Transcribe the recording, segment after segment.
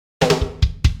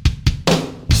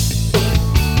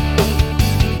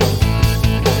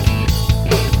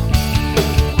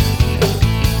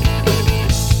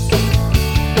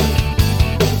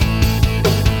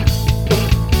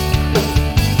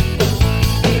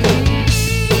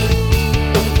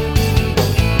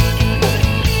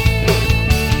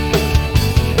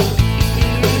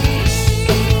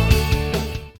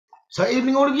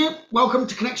all of you. Welcome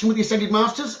to Connection with the Ascended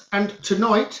Masters. And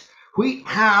tonight we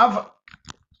have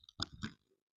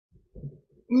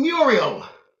Muriel.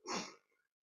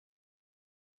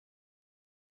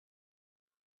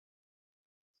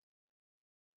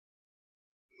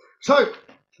 So,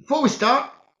 before we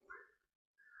start,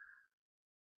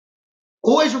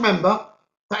 always remember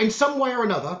that in some way or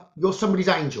another, you're somebody's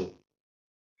angel.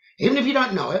 Even if you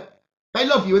don't know it, they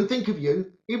love you and think of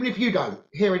you, even if you don't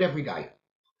hear it every day.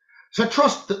 So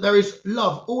trust that there is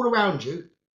love all around you.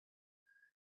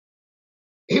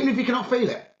 Even if you cannot feel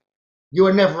it, you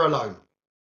are never alone.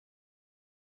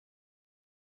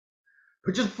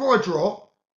 But just before I draw,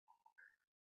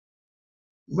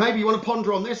 maybe you want to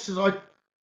ponder on this as I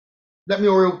let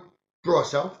Muriel draw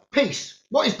herself. Peace.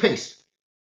 What is peace?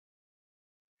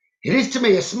 It is to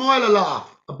me a smile, a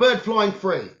laugh, a bird flying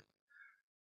free.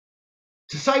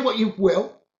 To say what you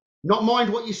will, not mind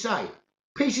what you say.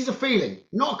 Peace is a feeling,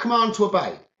 not a command to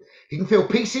obey. You can feel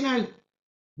peace in a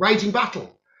raging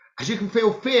battle, as you can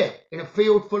feel fear in a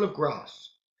field full of grass.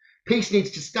 Peace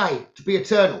needs to stay, to be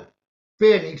eternal.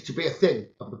 Fear needs to be a thing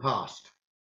of the past.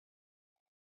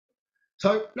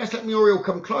 So let's let Muriel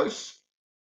come close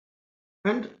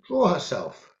and draw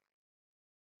herself.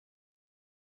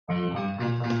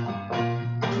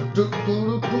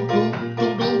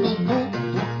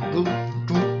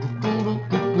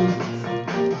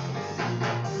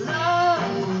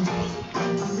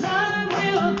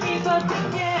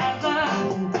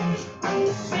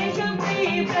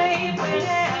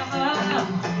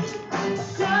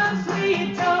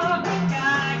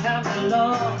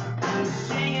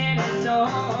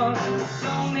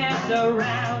 Don't mess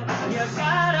around, you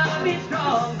gotta be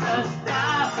strong to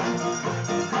stop,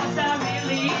 'cause I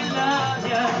really love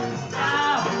you.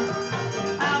 Stop,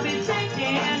 I'll be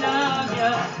thinking of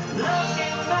you. Look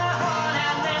in my heart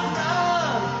and let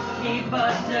love keep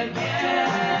us together.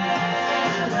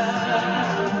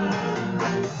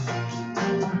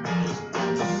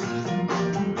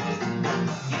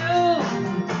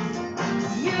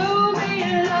 You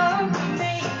belong to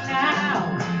me now.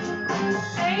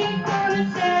 Ain't gonna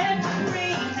set you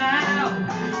free now.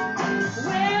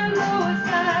 When those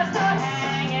guys are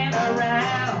hanging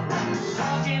around,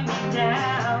 talking me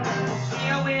down,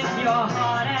 here with your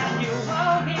heart and you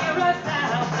won't hear a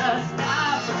sound. So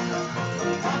stop,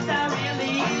 'cause I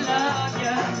really love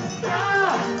you.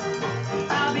 Stop,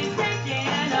 I'll be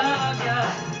thinking of you.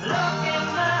 Look in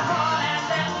my heart and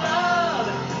let love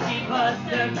keep us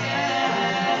together.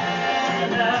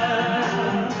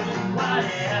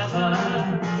 Whatever.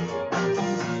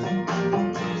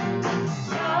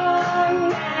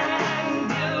 Young and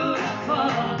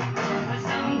beautiful,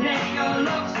 someday your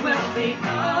looks will be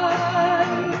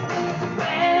gone.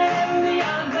 When the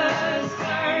others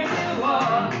turn you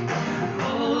off,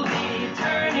 who'll be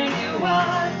turning you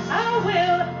on? I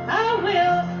will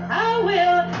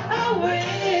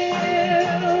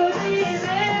be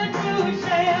there to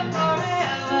share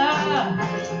forever.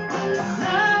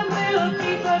 Love will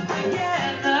keep us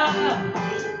together.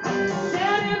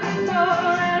 Said it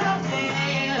before and I'll say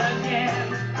it again.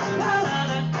 While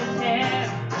others pretend,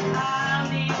 I'll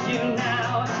need you now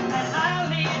and I'll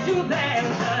need you then.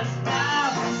 Just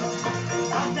stop,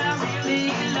 'cause I really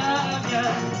love you.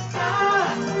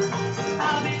 Stop,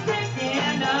 I'll be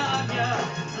thinking of you.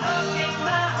 Look in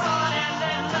my heart and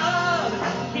let love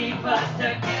keep us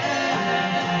together.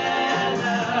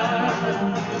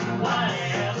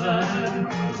 Whatever.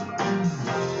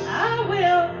 I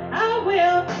will.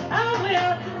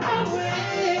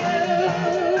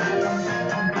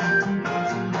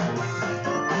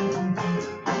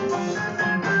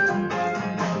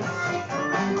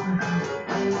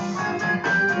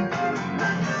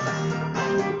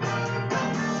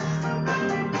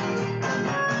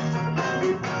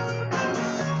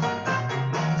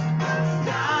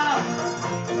 Stop,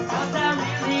 'cause I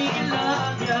really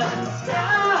love you.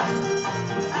 Stop,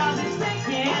 I'll be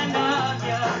thinking of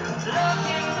you. Look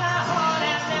in my heart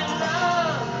and let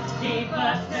love keep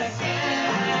us together.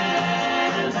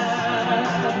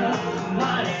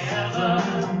 Whatever.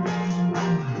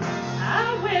 I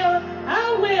will.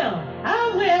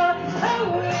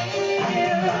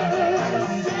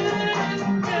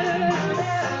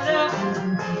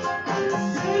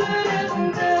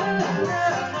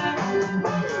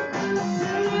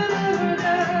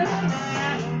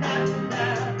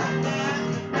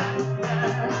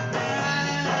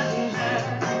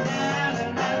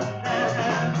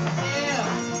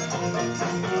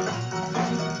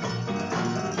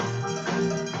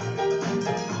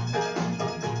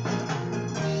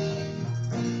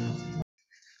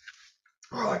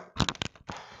 Right.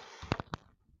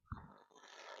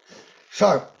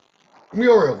 So,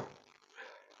 Muriel.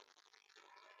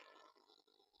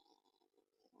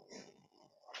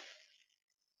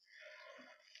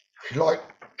 She's like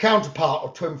counterpart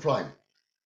of twin flame.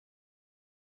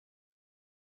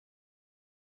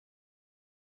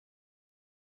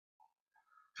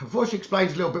 So before she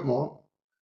explains a little bit more,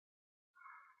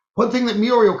 one thing that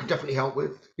Muriel can definitely help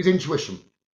with is intuition.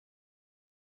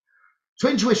 So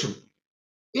intuition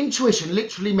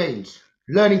literally means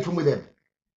learning from within.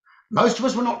 Most of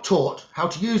us were not taught how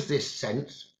to use this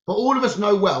sense, but all of us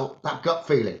know well that gut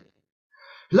feeling.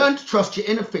 Learn to trust your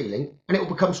inner feeling and it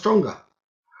will become stronger.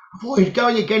 Avoid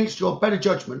going against your better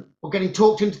judgment or getting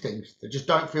talked into things that just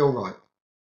don't feel right.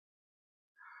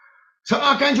 So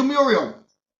Archangel Muriel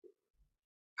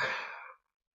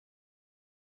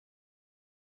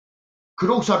could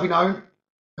also be known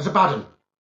as a bad one,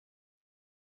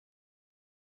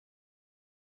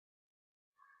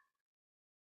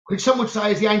 which some would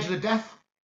say is the angel of death.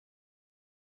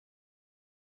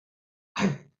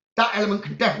 And that element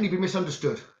can definitely be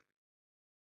misunderstood.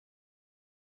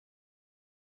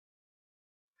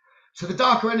 So the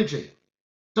darker energy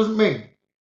doesn't mean,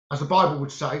 as the Bible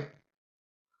would say,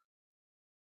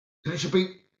 that it should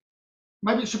be,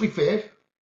 maybe it should be feared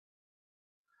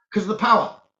because of the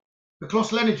power, the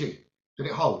colossal energy that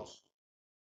it holds.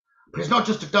 But it's not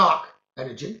just a dark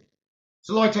energy, it's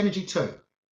a light energy too. It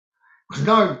was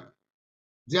known as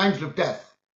the angel of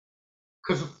death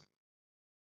because of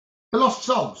the lost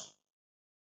souls.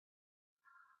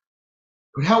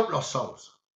 It would help lost souls.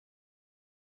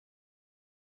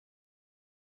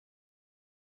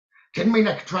 Didn't mean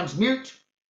they could transmute,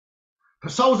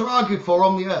 but souls are argued for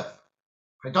on the earth.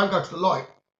 If they don't go to the light,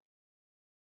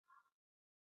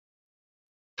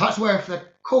 that's where if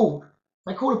they're called,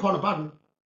 they call upon a button,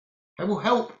 they will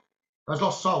help those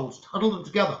lost souls, huddle them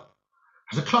together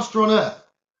as a cluster on earth,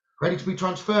 ready to be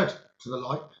transferred to the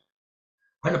light,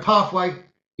 when the pathway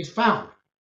is found,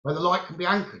 where the light can be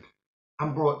anchored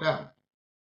and brought down.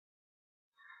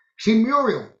 See,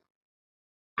 Muriel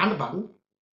and a button,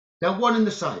 they're one and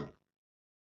the same.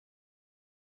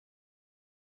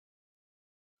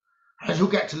 As you'll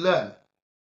get to learn.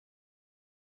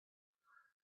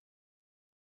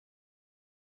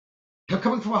 They're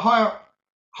coming from a higher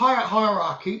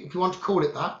hierarchy, if you want to call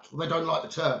it that, or they don't like the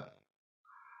term,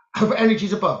 over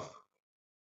energies above.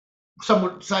 Some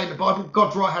would say in the Bible,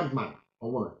 God's right-hand man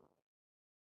or woman.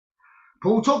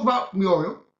 But we'll talk about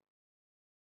Muriel.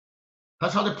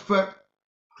 That's how they prefer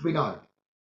to be known.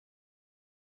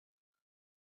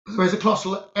 But there is a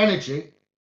colossal energy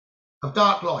of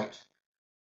dark light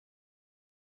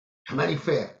to many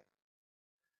fear.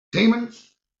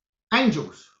 Demons,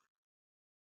 angels,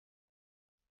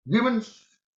 humans,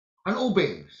 and all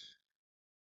beings.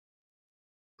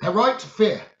 They're right to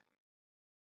fear.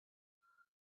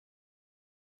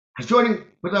 As joining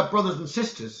with our brothers and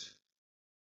sisters,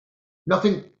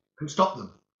 nothing can stop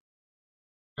them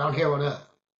down here on earth.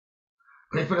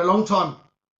 But it's been a long time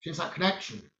since that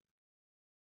connection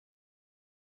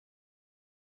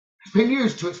has been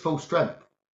used to its full strength.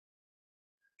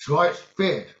 That's why it's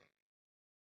feared,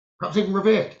 perhaps even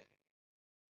revered.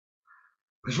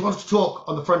 But she wants to talk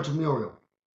on the front of Muriel.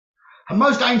 And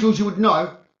most angels you would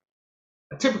know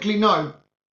are typically known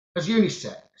as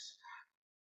unisex,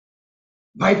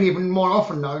 maybe even more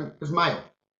often known as male.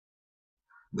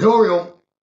 Muriel,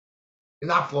 in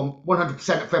that form,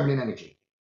 100% of feminine energy.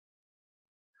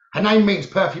 Her name means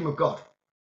perfume of God.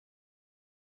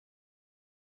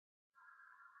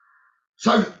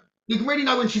 So you can really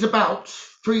know when she's about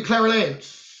through your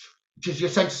clairvoyance, which is your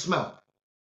sense of smell,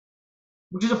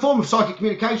 which is a form of psychic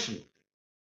communication.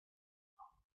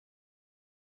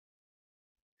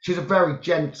 She's a very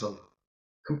gentle,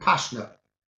 compassionate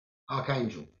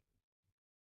archangel.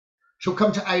 She'll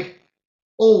come to aid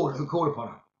all who call upon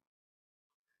her.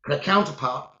 But her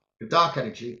counterpart, the dark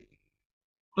energy,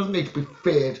 doesn't need to be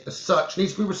feared as such,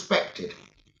 needs to be respected.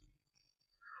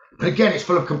 But again, it's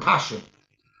full of compassion.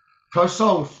 For those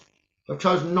souls who have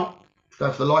chosen not to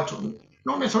go for the light, or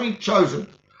not necessarily chosen,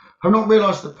 have not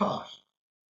realised the past.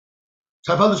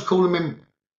 So if others call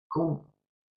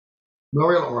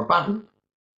Muriel or Abaddon,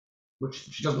 which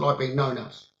she doesn't like being known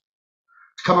as,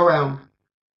 to come around,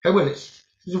 hey will,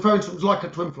 she's referring to it like a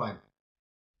twin flame.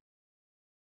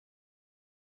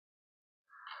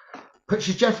 But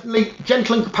she's definitely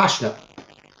gentle and compassionate.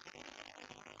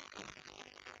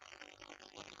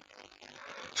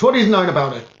 So what is known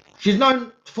about her? She's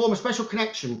known to form a special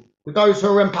connection with those who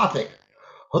are empathic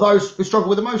or those who struggle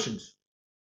with emotions.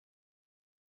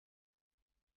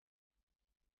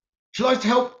 She likes to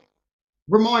help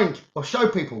remind or show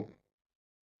people,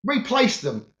 replace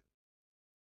them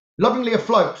lovingly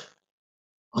afloat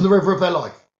on the river of their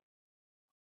life.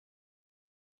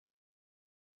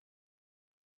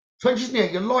 So when she's near,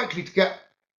 you're likely to get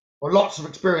lots of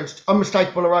experienced,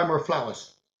 unmistakable aroma of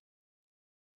flowers.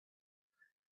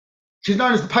 She's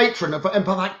known as the patron of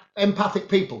empathic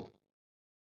people,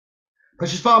 but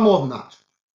she's far more than that.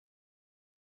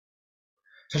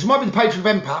 So she might be the patron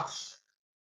of empaths,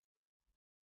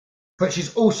 but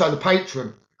she's also the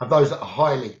patron of those that are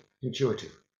highly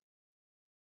intuitive.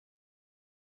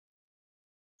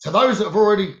 So those that have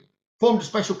already formed a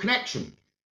special connection,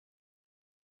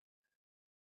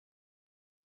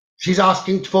 she's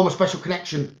asking to form a special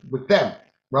connection with them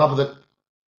rather than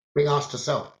being asked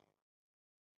herself.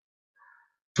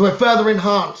 To further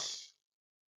enhance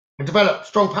and develop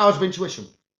strong powers of intuition.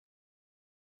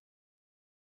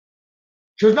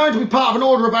 She was known to be part of an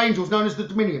order of angels known as the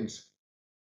Dominions.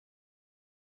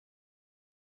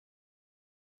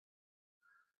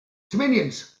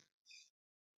 Dominions.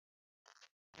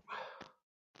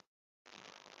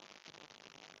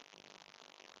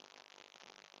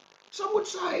 Some would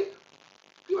say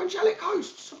the angelic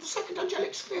hosts of the second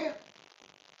angelic sphere.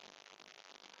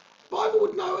 The Bible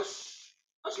would know us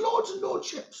as lords and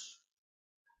lordships.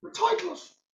 The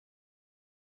titles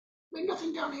mean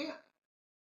nothing down here.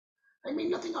 They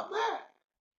mean nothing up there.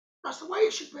 That's the way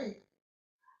it should be.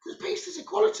 There's peace, there's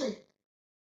equality,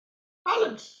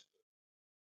 balance.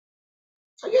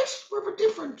 So yes, we're of a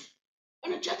different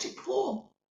energetic form.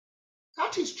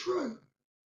 That is true.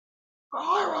 But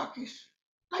hierarchies,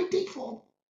 they deform.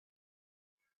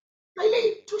 They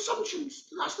lead to assumptions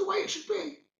that that's the way it should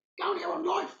be. Down here on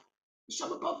life is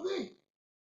some above thee.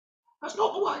 That's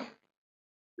not the way.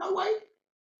 No way,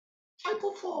 shape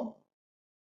or form.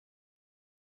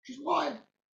 Which is why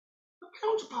a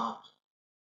counterpart,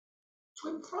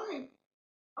 twin flame,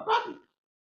 a button.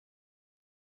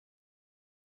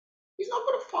 He's not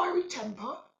got a fiery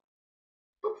temper,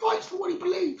 but fights for what he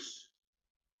believes.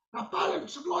 A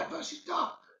balance of light versus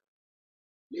dark,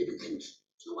 leaving things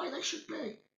to the way they should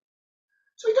be.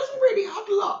 So he doesn't really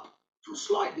huddle up to a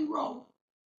slightly wrong.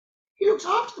 He looks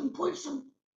after them, points them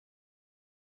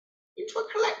into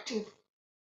a collective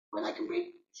where they can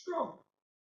be strong.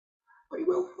 But he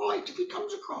will fight if he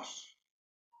comes across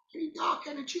any dark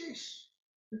energies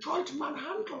and try to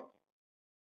manhandle,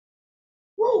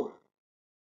 rule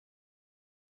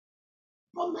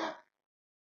upon their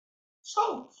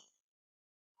souls.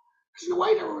 Because in a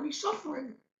way they're already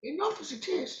suffering enough as it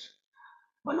is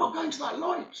by not going to that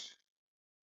light.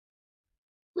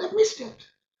 They've missed it.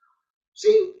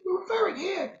 See, we're referring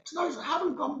here to those that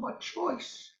haven't gone by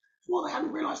choice, or they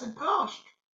haven't realised they've passed.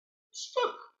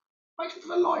 Stuck, waiting for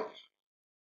the light.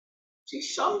 See,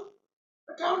 some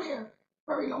are down here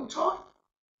a very long time,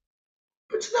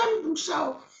 but to them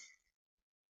themselves,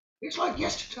 it's like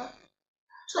yesterday.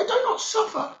 So they do not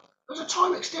suffer as a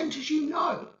time extent as you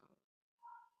know,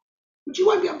 but you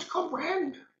won't be able to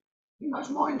comprehend in those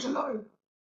minds alone.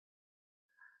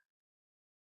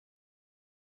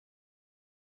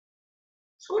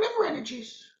 So whatever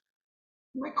energies,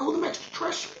 you may call them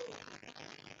extraterrestrial,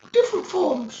 different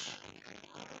forms,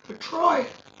 but try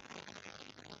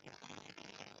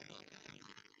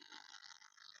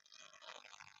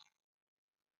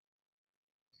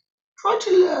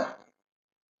to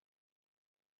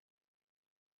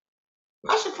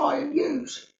pacify and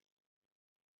use,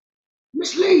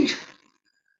 mislead,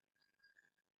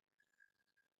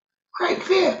 create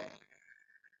fear.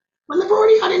 When they've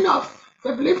already had enough,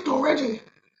 they've lived already.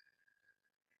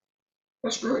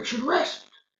 Their spirit should rest,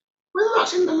 whether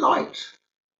that's in the light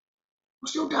or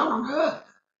still down on earth.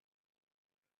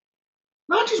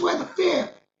 That is where the fear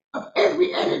of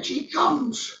every energy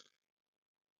comes.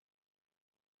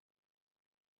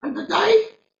 And the day,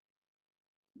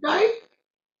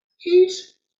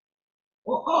 he's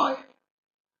or I,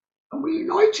 and we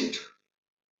united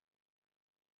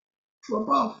to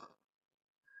above.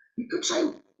 You could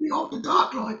say we hold the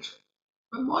dark light,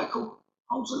 and Michael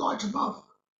holds the light above.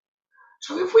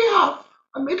 So if we have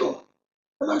a middle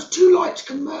where those two lights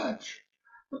can merge,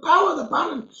 the power of the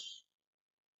balance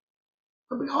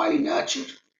can be highly nurtured,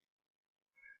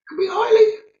 can be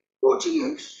highly brought to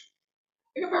use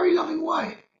in a very loving way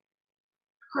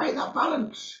to create that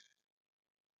balance.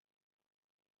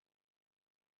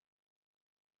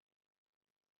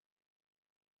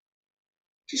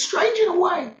 It's strange in a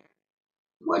way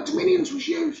the word dominions was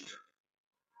used,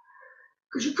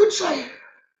 because you could say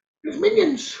there's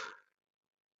minions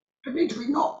that need to be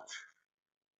knocked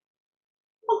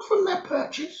from their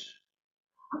perches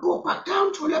and brought back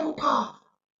down to a level path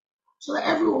so that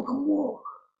everyone can walk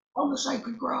on the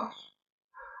sacred grass.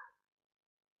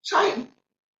 Same,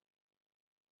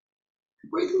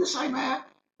 breathing the same air,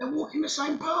 They're walking the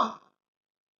same path.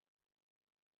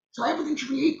 So everything should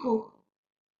be equal,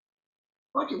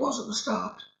 like it was at the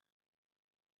start.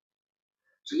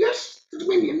 So yes, the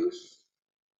Dominions,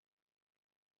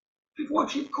 is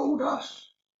what you've called us,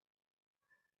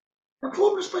 have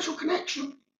formed a special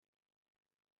connection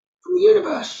from the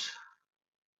universe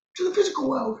to the physical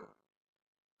world.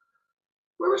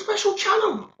 We're a special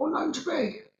channel, or known to be,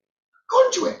 a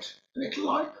conduit, a little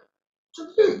like, to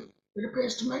you, it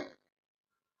appears to me,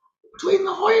 between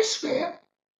the highest sphere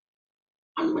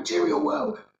and the material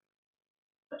world,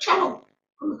 a channel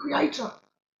from the Creator,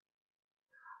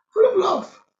 full of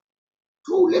love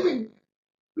to all living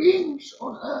beings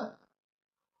on earth,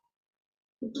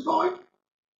 with divine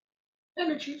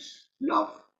energies,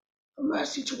 love and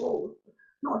mercy to all,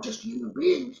 not just human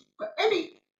beings, but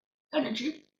any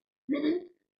energy living,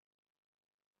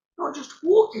 not just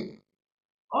walking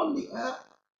on the earth,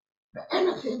 but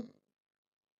anything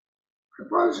that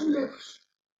grows and lives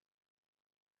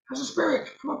has a spirit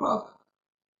from above.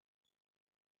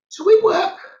 So we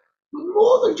work with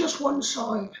more than just one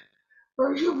side,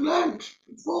 whereas you've learned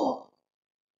before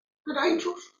that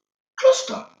angels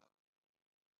cluster,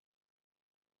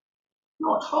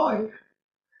 not hide,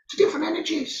 to different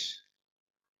energies.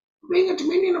 Being a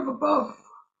dominion of above,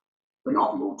 but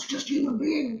not more to just human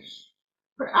beings,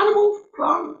 but animals,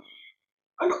 plants,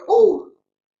 and all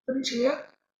that is here.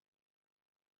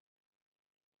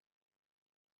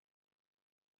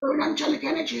 We're an angelic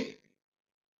energy.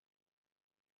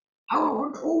 How I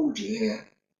want all to hear.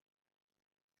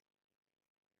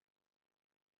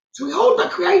 So we hold the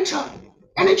Creator,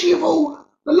 energy of all,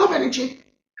 the love energy,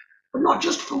 but not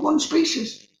just for one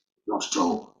species, not at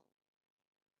all.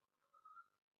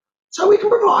 So we can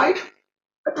provide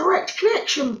a direct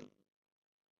connection.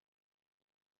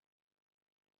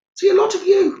 See, a lot of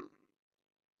you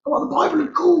are what the Bible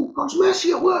would call God's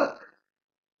mercy at work.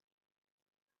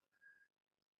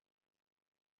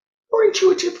 Or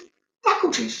intuitive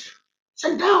faculties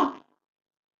sent down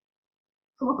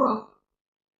from above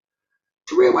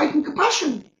to reawaken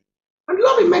compassion and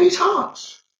love in many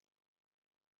hearts.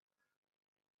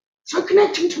 So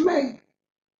connecting to me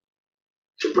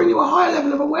should bring you a higher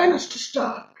level of awareness to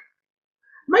start,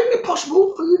 making it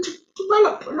possible for you to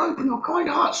develop and open your kind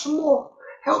heart some more,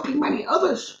 helping many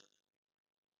others.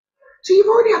 So you've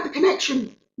already had the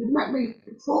connection. You've met me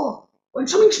before. When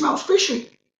something smells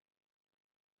fishy,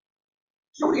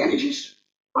 it's not the energies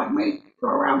like me that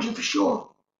are around you for sure.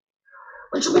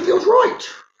 When something feels right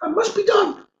and must be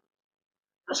done,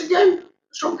 that's again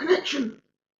a strong connection.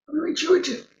 And you're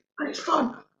intuitive and it's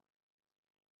fun.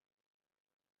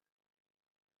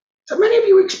 So many of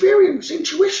you experience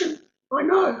intuition, I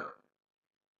know.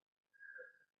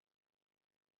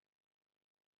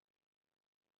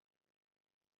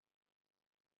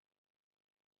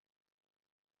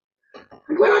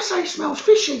 And when I say smells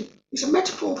fishy, it's a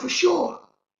metaphor for sure.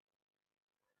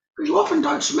 Because you often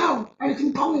don't smell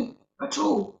anything pongy at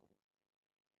all.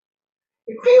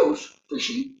 It feels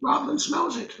fishy rather than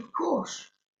smells it, of course.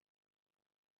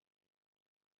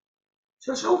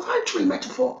 So it's an olfactory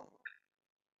metaphor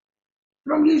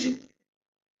that I'm using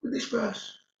with this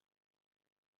verse.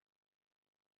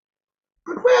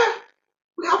 But where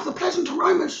we have the pleasant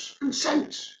aromas and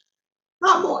scents,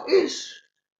 that more is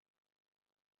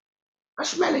a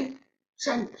smelling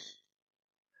sense.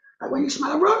 Like when you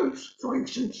smell a rose, for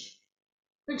instance,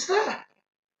 it's there.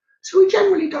 So we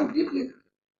generally don't give you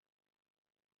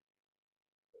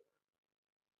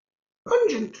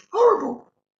pungent,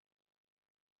 horrible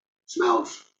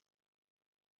smells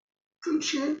from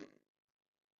you.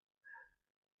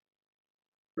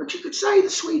 But you could say the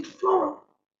sweet floral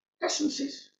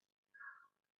essences,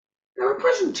 they're a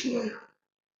present to you.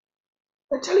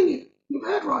 They're telling you, you've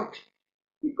heard right,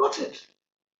 you've got it,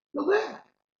 you're there.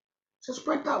 So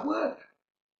spread that word.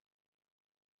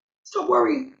 Stop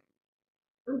worrying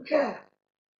and care.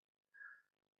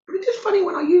 But it is funny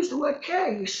when I use the word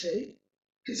care, you see.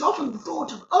 It's often the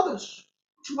thought of others,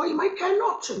 which is why you may care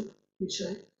not to, you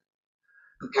see.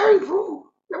 But caring for all,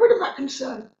 get rid of that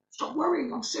concern. Stop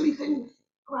worrying on silly things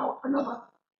about another,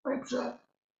 I observe.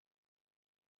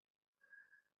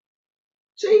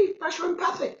 See, that's your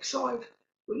empathic side.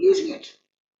 We're using it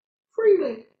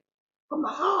freely, from the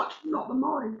heart, not the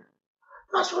mind.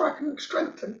 That's where I can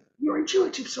strengthen your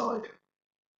intuitive side.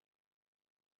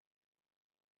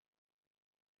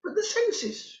 But the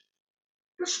senses,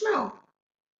 the smell,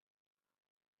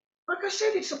 like I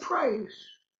said, it's a praise.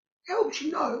 It helps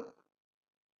you know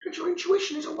that your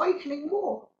intuition is awakening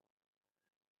more.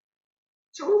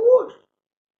 It's a reward,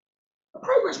 a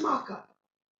progress marker.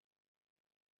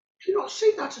 Do you not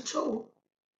see that at all?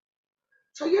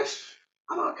 So yes,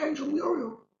 I'm Archangel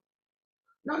Muriel.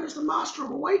 known as the Master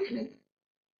of Awakening.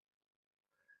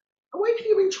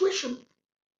 Awakening of intuition,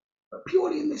 but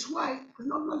purely in this way, with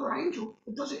not another angel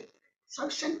that does it so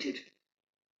scented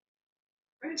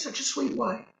and in such a sweet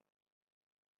way.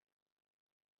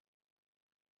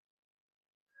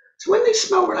 So when these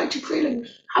smell-related feelings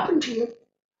happen to you,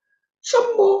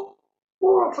 some more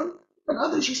often than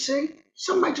others you see,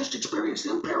 some may just experience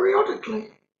them periodically.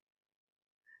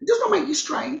 It does not make you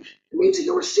strange. It means that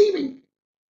you're receiving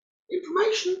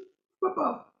information from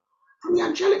above, from the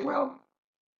angelic realm,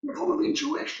 in the form of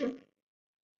intuition.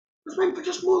 It's meant for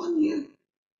just more than you.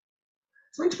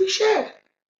 It's meant to be shared.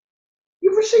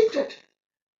 You've received it.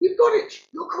 You've got it.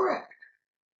 You're correct.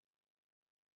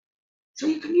 So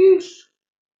you can use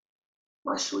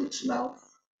my sweet smell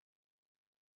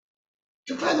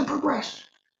to further progress.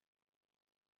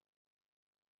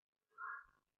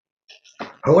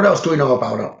 And what else do we know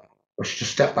about it? I should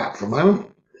just step back for a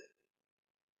moment.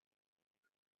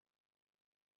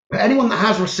 But anyone that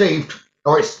has received,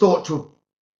 or it's thought to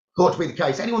be the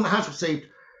case, anyone that has received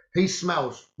these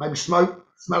smells, maybe smoke,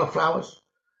 smell of flowers,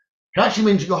 it actually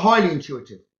means you're highly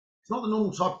intuitive. It's not the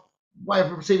normal type way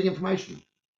of receiving information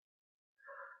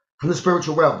from the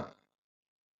spiritual realm.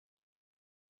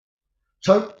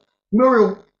 So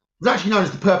Muriel was actually known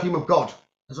as the perfume of God,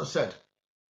 as I said.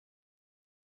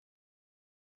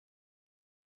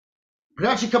 But it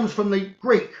actually comes from the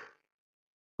Greek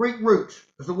root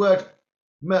of the word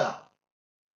myrrh,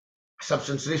 a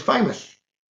substance that is famous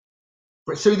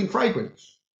for its soothing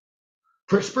fragrance,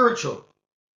 for its spiritual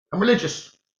and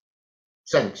religious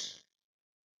sense.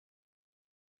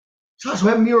 So that's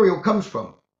where Muriel comes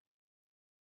from.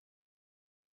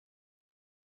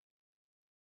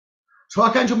 So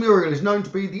Archangel Muriel is known to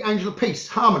be the angel of peace,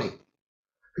 harmony,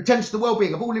 who tends to the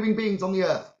well-being of all living beings on the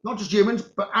earth, not just humans,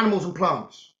 but animals and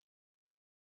plants.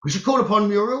 We should call upon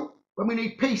Muriel when we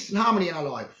need peace and harmony in our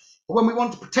lives, or when we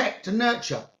want to protect and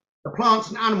nurture the plants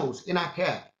and animals in our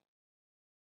care.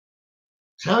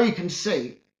 So now you can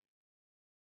see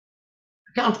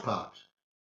the counterpart.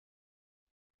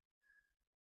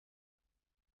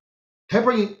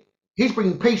 He's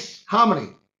bringing peace, harmony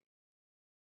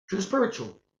to the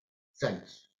spiritual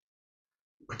sense,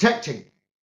 protecting,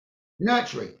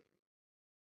 nurturing.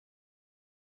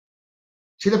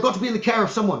 See, they've got to be in the care of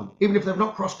someone, even if they've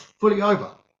not crossed fully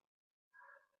over.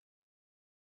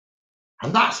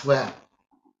 And that's where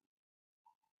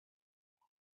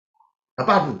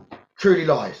Abaddon truly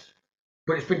lies,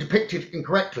 but it's been depicted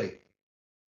incorrectly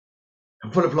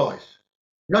and full of lies.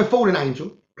 No fallen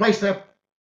angel, placed there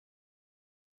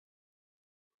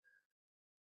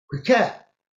with care,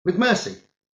 with mercy,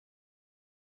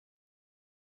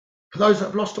 for those that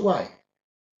have lost away,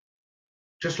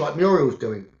 just like Muriel's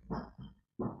doing,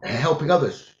 and helping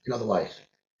others in other ways.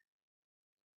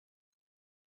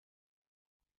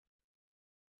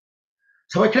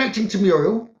 So by connecting to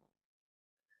Muriel,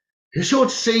 you're sure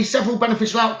to see several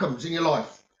beneficial outcomes in your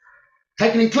life. They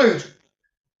can include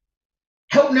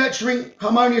help nurturing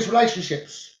harmonious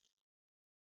relationships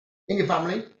in your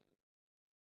family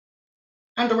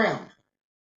and around,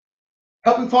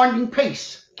 helping finding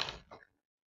peace,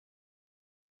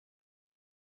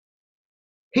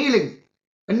 healing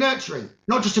and nurturing,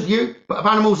 not just of you, but of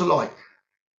animals alike.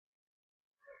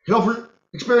 You can often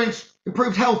experience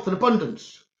improved health and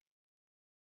abundance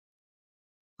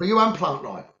for you and plant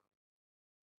life.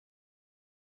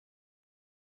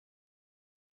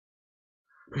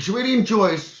 But she really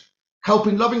enjoys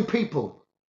helping loving people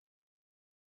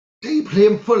deeply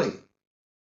and fully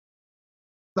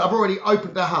that have already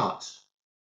opened their hearts.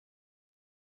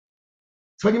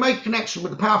 So when you make a connection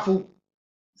with a powerful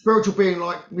spiritual being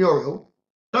like Muriel,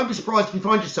 don't be surprised if you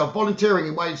find yourself volunteering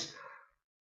in ways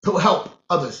that will help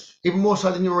others, even more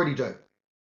so than you already do.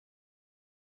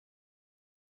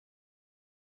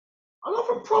 I'll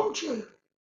often prompt you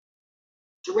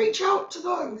to reach out to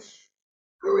those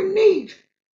who are in need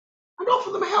and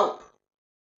offer them help.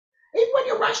 Even when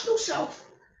your rational self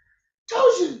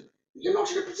tells you that you're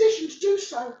not in a position to do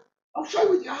so, I'll show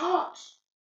with your heart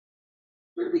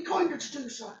that it'll be kinder to do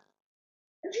so.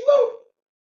 And you will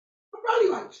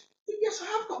evaluate that, yes, I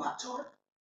have got that time.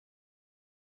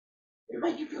 It'll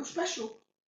make you feel special,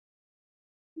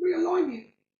 realign you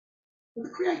with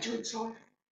the Creator inside.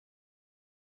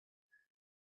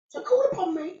 So call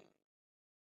upon me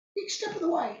each step of the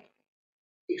way,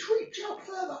 each reach out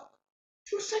further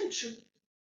to ascension.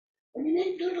 When you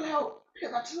need a little help to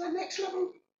get that to the next level of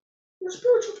your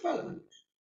spiritual development,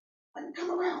 I can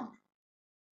come around.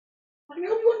 I can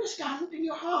help you understand in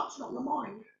your heart, not in the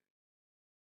mind,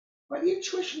 where the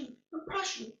intuition and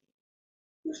passion,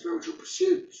 your spiritual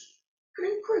pursuits can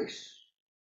increase.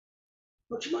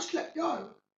 But you must let go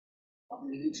of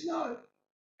needing to know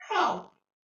how.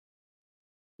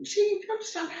 You see, you can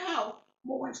understand how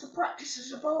more once the practice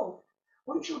has evolved.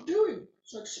 Once you're doing,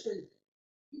 so to speak,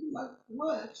 even though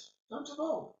words don't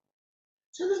evolve.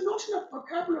 So there's not enough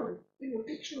vocabulary in your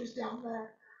dictionaries down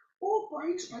there, or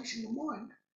brain space in your mind,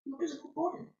 your physical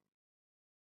body,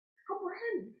 to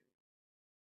comprehend.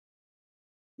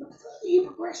 The further you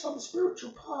progress on the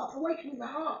spiritual path, awakening the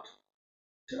heart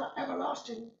to that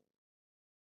everlasting,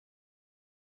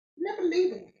 never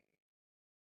leaving,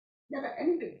 never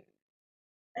ending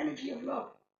energy of love,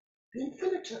 the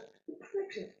infinite,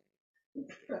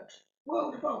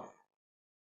 world above,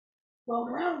 world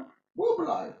around, world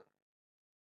below,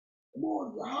 the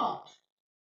more your heart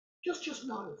just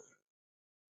knows.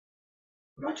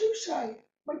 But I do say,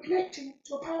 when connecting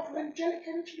to a powerful angelic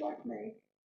energy like me,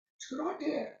 it's a good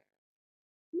idea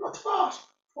not to ask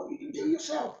what you can do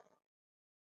yourself.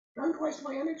 Don't waste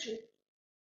my energy,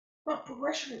 but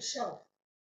progression itself.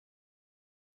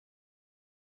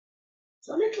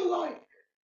 So little like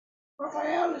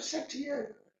Raphael has said to you,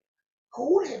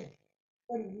 call him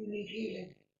when you need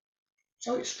healing,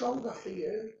 so it's stronger for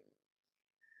you.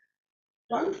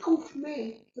 Don't call for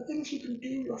me for things you can do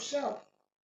yourself,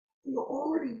 that you're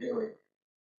already doing.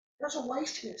 That's a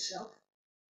waste in itself.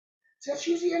 So let's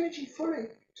use the energy fully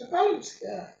to balance the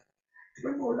earth, to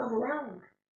bring more love around.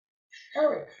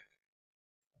 Share it.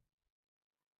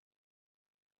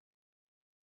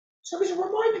 So it's a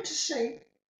reminder to see,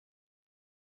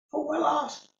 for well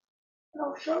asked, and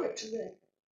I'll show it to thee.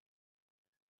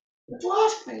 But to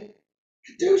ask me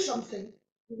to do something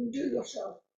you can do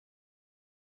yourself,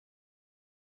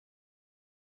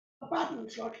 a bad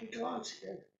one's likely to answer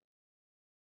you.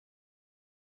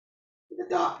 In the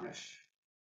darkness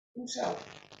himself.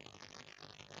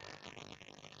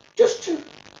 Just to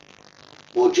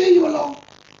more cheer you along,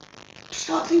 to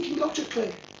start thinking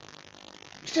logically,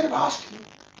 instead of asking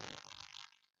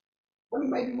when you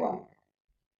may be wrong.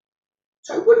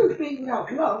 So it wouldn't be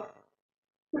without love,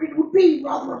 but it would be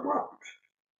rather abrupt.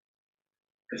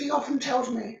 Because he often tells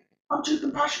me I'm too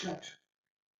compassionate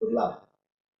with love.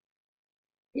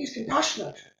 He's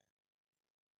compassionate,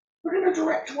 but in a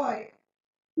direct way,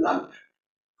 blunt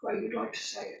way you'd like to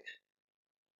say it.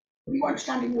 But he won't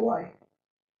stand in your way.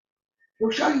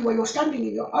 He'll show you where you're standing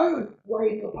in your own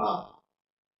way in your path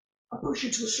and push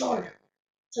you to the side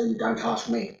so you don't ask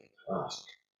me to ask.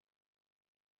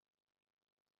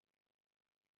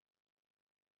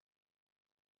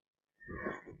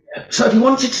 So if you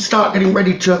wanted to start getting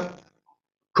ready to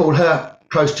call her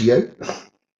close to you,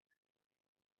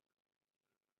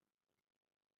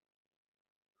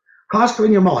 ask her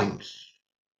in your mind,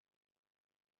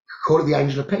 call her the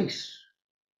angel of peace,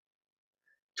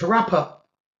 to wrap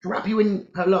you in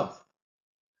her love,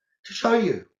 to show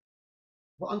you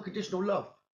what unconditional love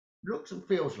looks and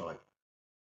feels like.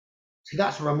 See,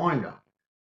 that's a reminder.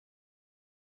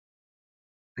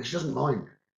 And she doesn't mind.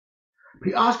 But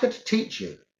you ask her to teach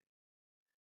you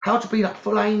how to be that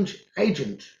full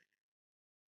agent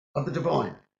of the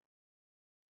divine,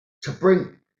 to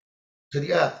bring to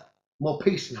the earth more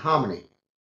peace and harmony,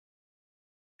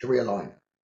 to realign.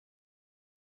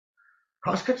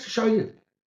 Ask her to show you,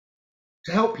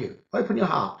 to help you, open your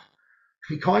heart,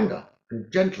 to be kinder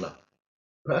and gentler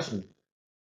person.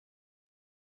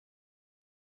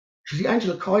 She's the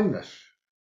angel of kindness.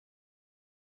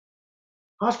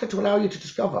 Ask her to allow you to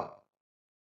discover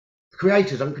the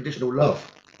Creator's unconditional love,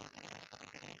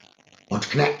 or to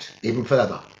connect even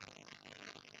further.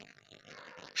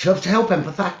 She loves to help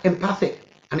empathic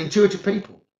and intuitive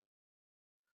people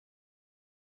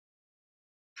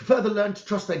to further learn to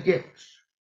trust their gifts,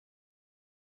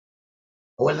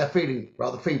 or when they're feeling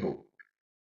rather feeble,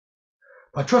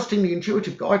 by trusting the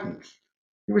intuitive guidance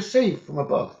you receive from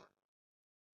above,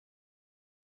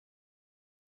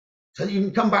 so that you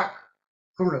can come back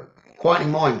from a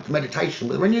quieting mind to meditation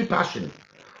with a renewed passion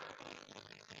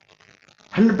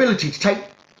and an ability to take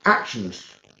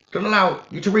actions that allow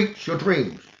you to reach your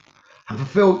dreams and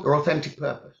fulfill your authentic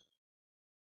purpose.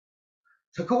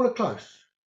 So call her close.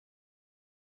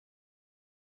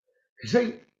 You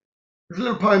see, there's a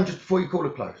little poem just before you call her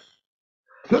close.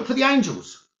 Look for the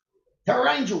angels. There are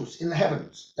angels in the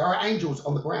heavens. There are angels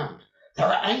on the ground. There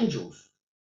are angels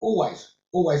always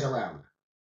around,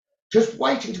 just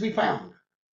waiting to be found.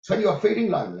 So when you are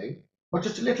feeling lonely or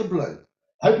just a little blue,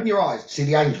 open your eyes to see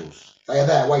the angels. They are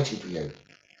there waiting for you.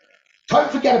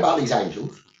 Don't forget about these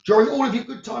angels during all of your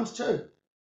good times too,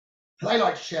 for they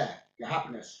like to share your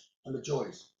happiness and the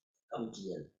joys coming to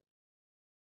you.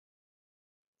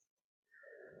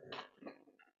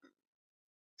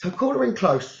 So call her in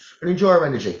close and enjoy her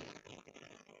energy.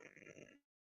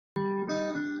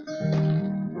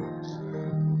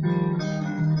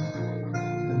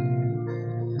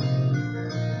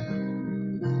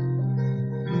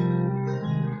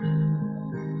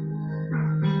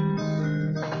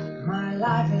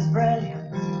 is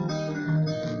brilliant.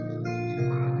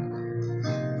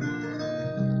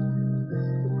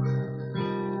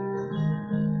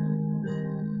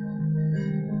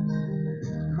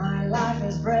 My life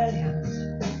is brilliant.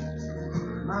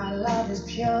 My love is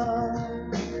pure.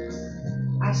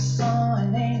 I saw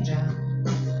an angel,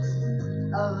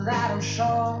 of that I'm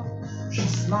sure. She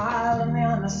smiled at me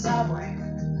on the subway.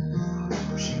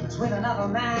 She was with another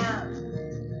man,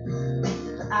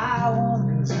 but I won't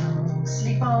lose no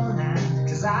sleep on that,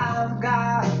 'cause I've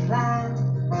got a plan.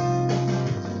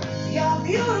 You're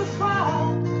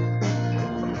beautiful.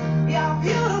 You're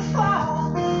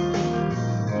beautiful.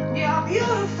 You're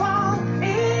beautiful.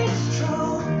 It's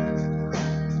true.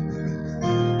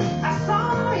 I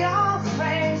saw your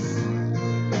face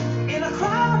in a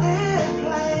crowded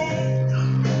place,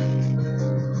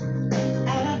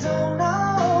 and I don't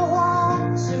know what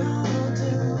to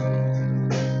do,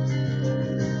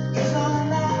 'cause I'll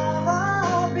never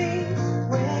be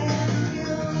with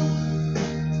you.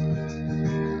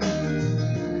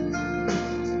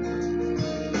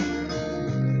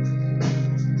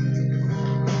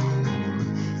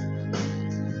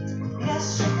 Yes,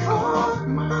 you caught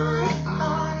my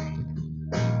eye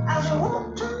as I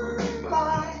walked on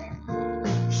by.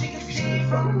 She could see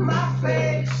from my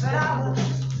face that I was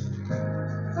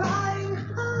flying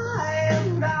high,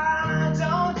 and I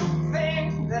don't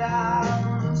think that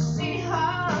I'll see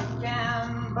her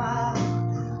again, but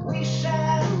we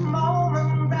shared a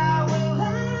moment that will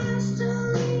last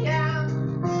till the end.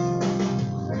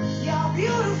 You're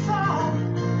beautiful.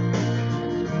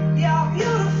 You're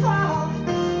beautiful.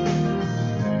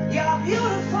 You're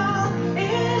beautiful.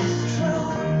 It's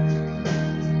true.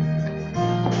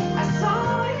 I saw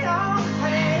your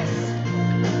face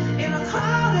in a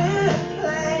crowded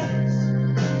place,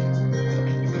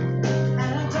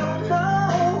 and I don't know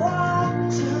what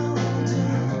to do,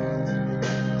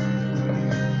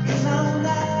 'cause I'll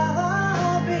never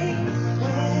be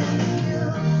with you.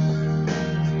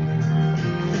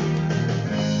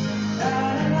 La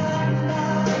la la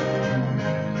la,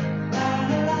 la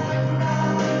la la,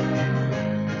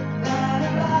 la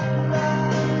la la.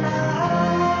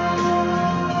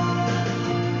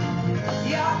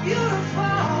 You're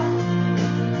beautiful.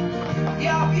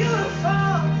 You're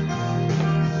beautiful.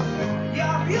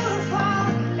 You're beautiful.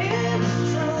 It's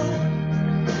true.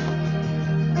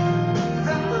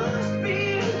 There must be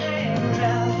an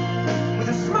angel with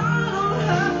a smile on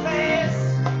her face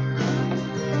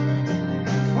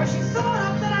when she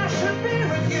thought that I should be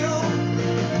with you.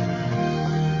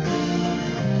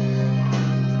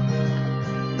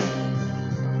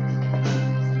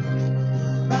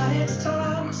 But it's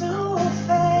time to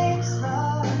face the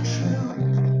truth.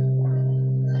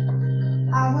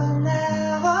 I will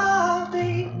never be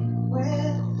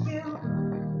with you.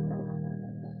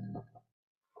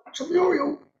 So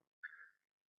Muriel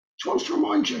just wants to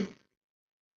remind you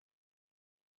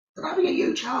that having a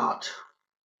huge heart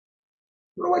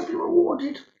will always be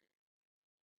rewarded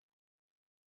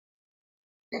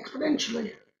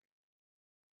exponentially.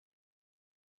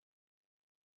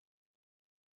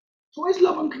 It's always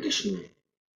love unconditionally.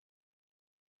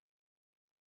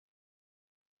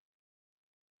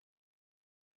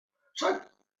 So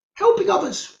helping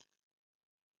others,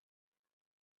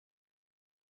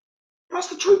 that's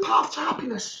the true path to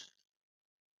happiness.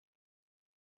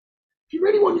 If you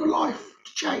really want your life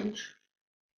to change,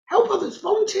 help others,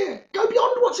 volunteer, go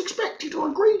beyond what's expected or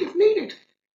agreed if needed,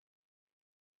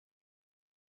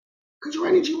 because your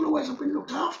energy will always have been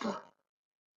looked after.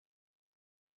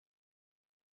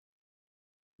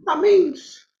 That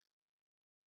means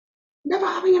never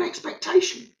having an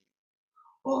expectation,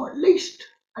 or at least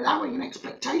allowing an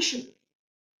expectation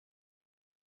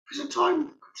as a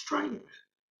time constraint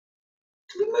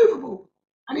to be movable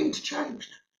and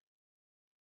interchanged.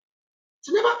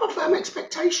 So never have a firm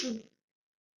expectation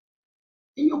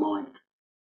in your mind.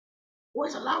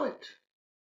 Always allow it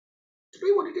to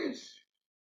be what it is,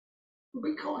 and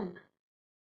be kind.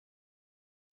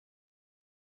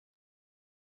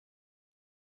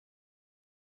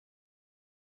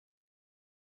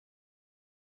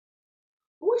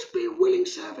 Always be a willing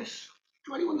service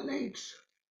to anyone that needs.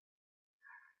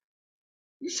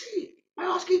 You see, I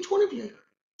ask each one of you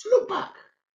to look back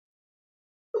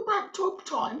to a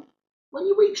time when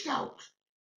you reached out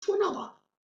to another.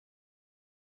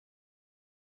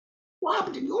 What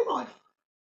happened in your life?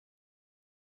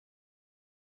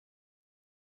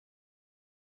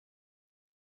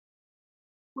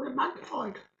 Was it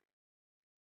magnified?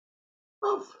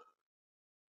 Love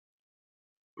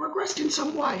progressed in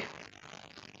some way.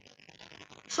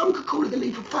 Some could call it the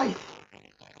leap of faith.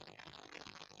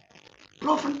 But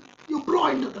often you're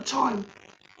blind at the time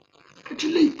Let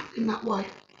you leap in that way.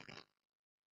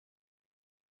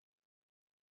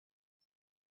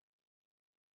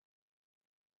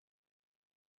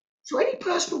 So any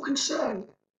personal concern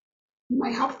you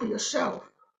may have for yourself,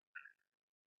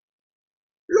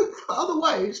 look for other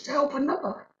ways to help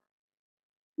another.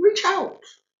 Reach out,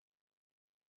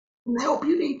 and the help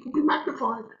you need will be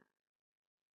magnified.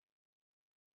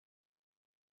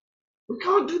 We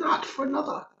can't do that for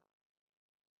another,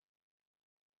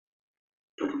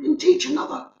 but we can teach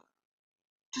another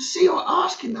to see or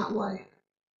ask in that way.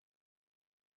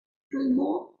 Doing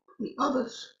more for the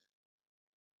others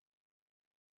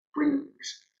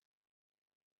brings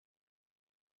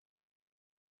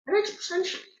an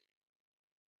exponentially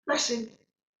blessing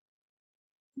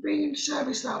for being in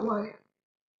service that way.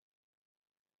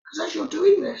 Because as you're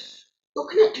doing this, you're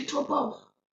connected to above.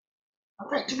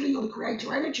 Effectively, you're the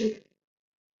creator energy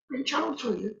being channeled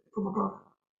through you from above.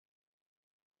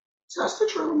 So that's the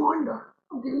true reminder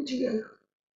I'm giving to you.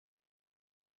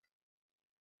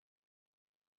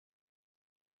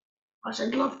 I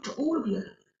send love to all of you,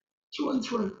 through and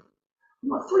through. From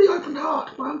my fully opened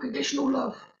heart, my unconditional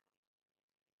love.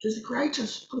 It is the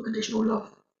Creator's unconditional love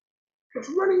that's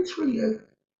running through you.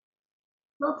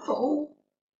 Love for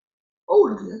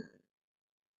all of you.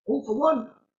 All for one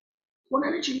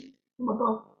energy from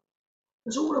above.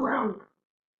 It's all around.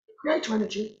 The Creator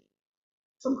energy.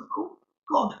 Some could call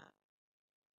God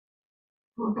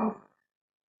from above.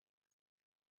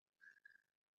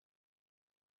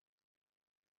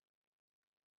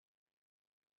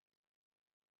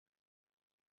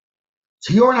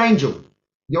 So you're an angel.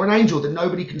 You're an angel that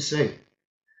nobody can see.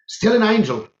 Still an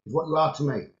angel is what you are to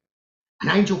me. An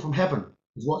angel from heaven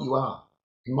is what you are.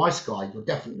 In my sky, you're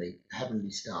definitely a heavenly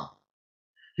star.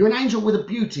 You're an angel with a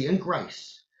beauty and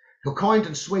grace. You're kind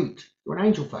and sweet. You're an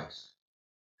angel face.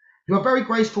 You have very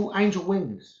graceful angel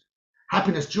wings.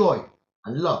 Happiness, joy,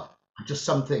 and love are just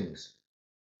some things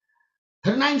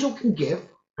that an angel can give,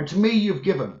 and to me you've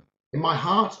given. In my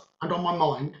heart and on my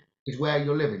mind is where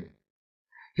you're living.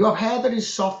 You have hair that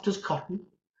is soft as cotton.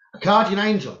 A guardian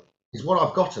angel is what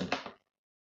I've gotten.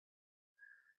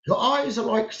 Your eyes are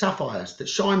like sapphires that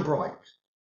shine bright.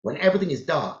 When everything is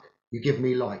dark, you give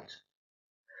me light.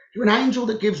 You're an angel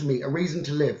that gives me a reason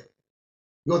to live.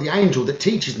 You're the angel that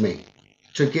teaches me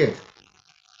to give.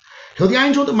 You're the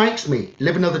angel that makes me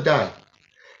live another day.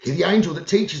 You're the angel that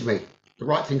teaches me the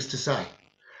right things to say.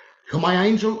 You're my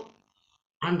angel,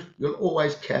 and you'll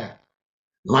always care.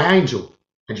 You're my angel,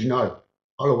 and you know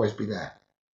I'll always be there.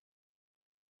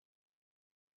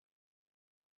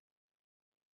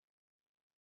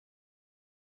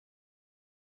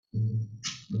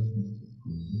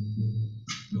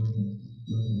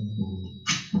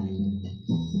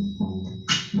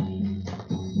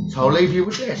 So I'll leave you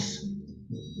with this.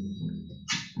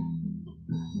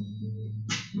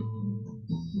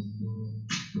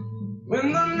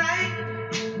 When the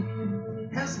night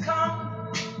has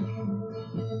come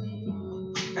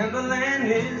and the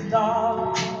land is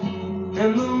dark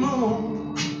and the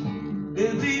moon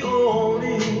is the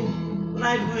only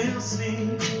light we'll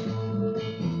see.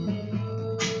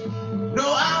 No,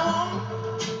 I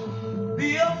won't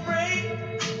be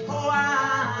afraid. Oh,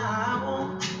 I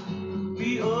won't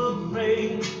be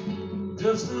afraid.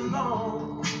 Just as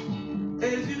long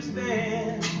as you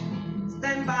stand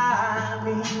by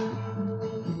me.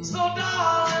 So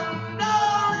darling,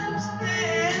 darling,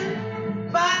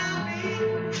 stand by me.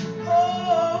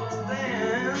 Oh,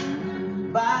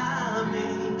 stand by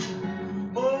me.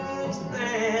 Oh,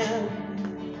 stand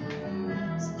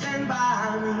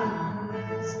by me.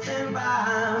 Stand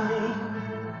by me.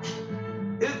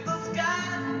 If the sky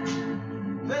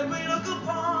that we look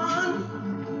upon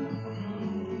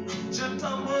should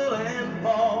tumble and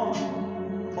fall,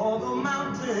 or the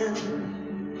mountain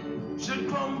should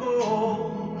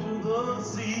crumble to the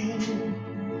sea,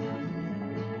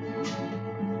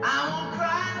 I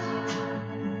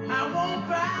won't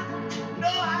cry, no,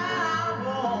 I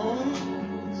won't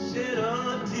shed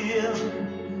a tear,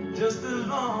 just as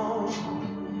long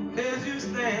as you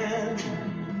stand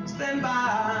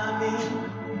by me.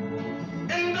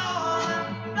 And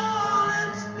darling,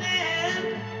 darling, stand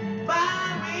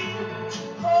by me,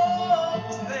 oh,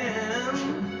 stand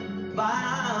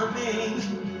by me,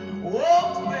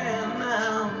 oh, stand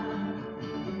now,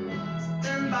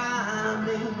 stand by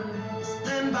me,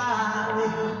 stand by me.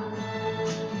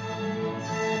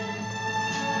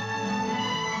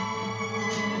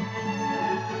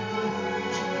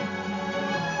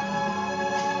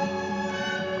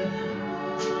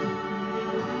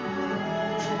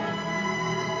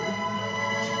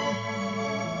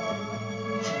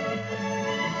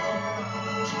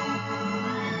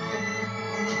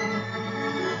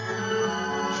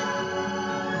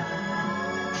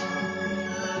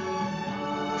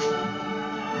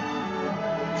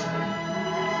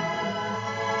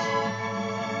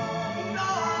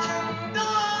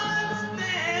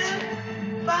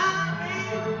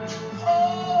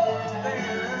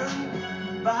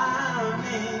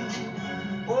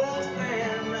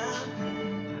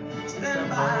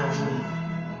 by me.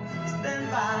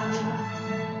 Stand by me.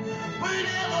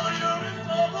 Whenever you're in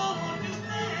trouble.